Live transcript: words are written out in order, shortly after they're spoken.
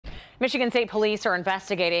Michigan State Police are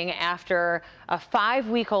investigating after a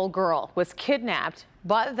 5-week-old girl was kidnapped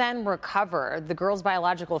but then recovered. The girl's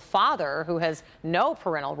biological father, who has no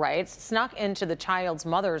parental rights, snuck into the child's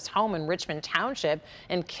mother's home in Richmond Township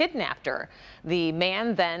and kidnapped her. The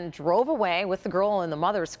man then drove away with the girl in the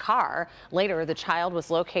mother's car. Later, the child was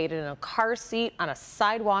located in a car seat on a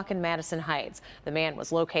sidewalk in Madison Heights. The man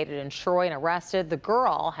was located in Troy and arrested. The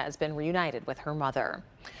girl has been reunited with her mother.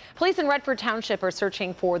 Police in Redford Township are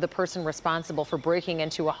searching for the person responsible for breaking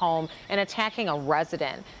into a home and attacking a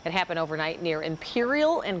resident. It happened overnight near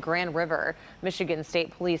Imperial and Grand River. Michigan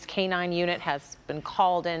State Police K-9 unit has been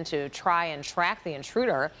called in to try and track the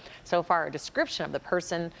intruder. So far, a description of the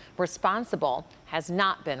person responsible has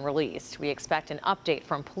not been released. We expect an update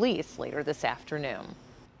from police later this afternoon.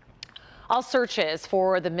 All searches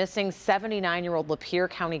for the missing 79-year-old Lapeer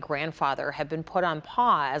County grandfather have been put on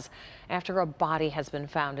pause after a body has been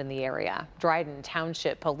found in the area. Dryden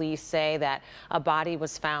Township police say that a body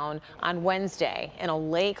was found on Wednesday in a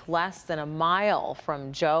lake less than a mile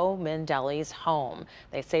from Joe Mindeli's home.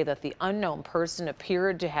 They say that the unknown person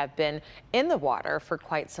appeared to have been in the water for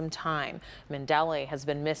quite some time. Mindeli has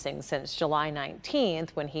been missing since July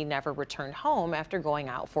 19th, when he never returned home after going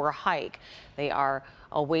out for a hike. They are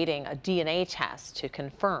awaiting a DNA test to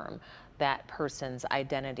confirm that person's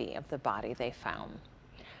identity of the body they found.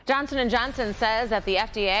 Johnson & Johnson says that the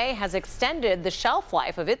FDA has extended the shelf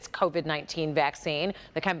life of its COVID-19 vaccine.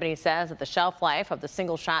 The company says that the shelf life of the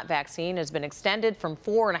single-shot vaccine has been extended from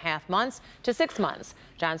 4.5 months to 6 months.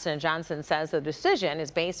 Johnson & Johnson says the decision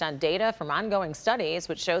is based on data from ongoing studies,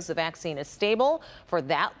 which shows the vaccine is stable for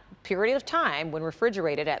that period of time when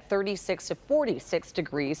refrigerated at 36 to 46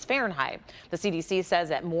 degrees Fahrenheit. The CDC says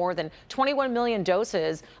that more than 21 million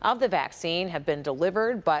doses of the vaccine have been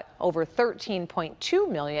delivered, but over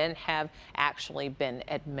 13.2 million have actually been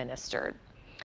administered.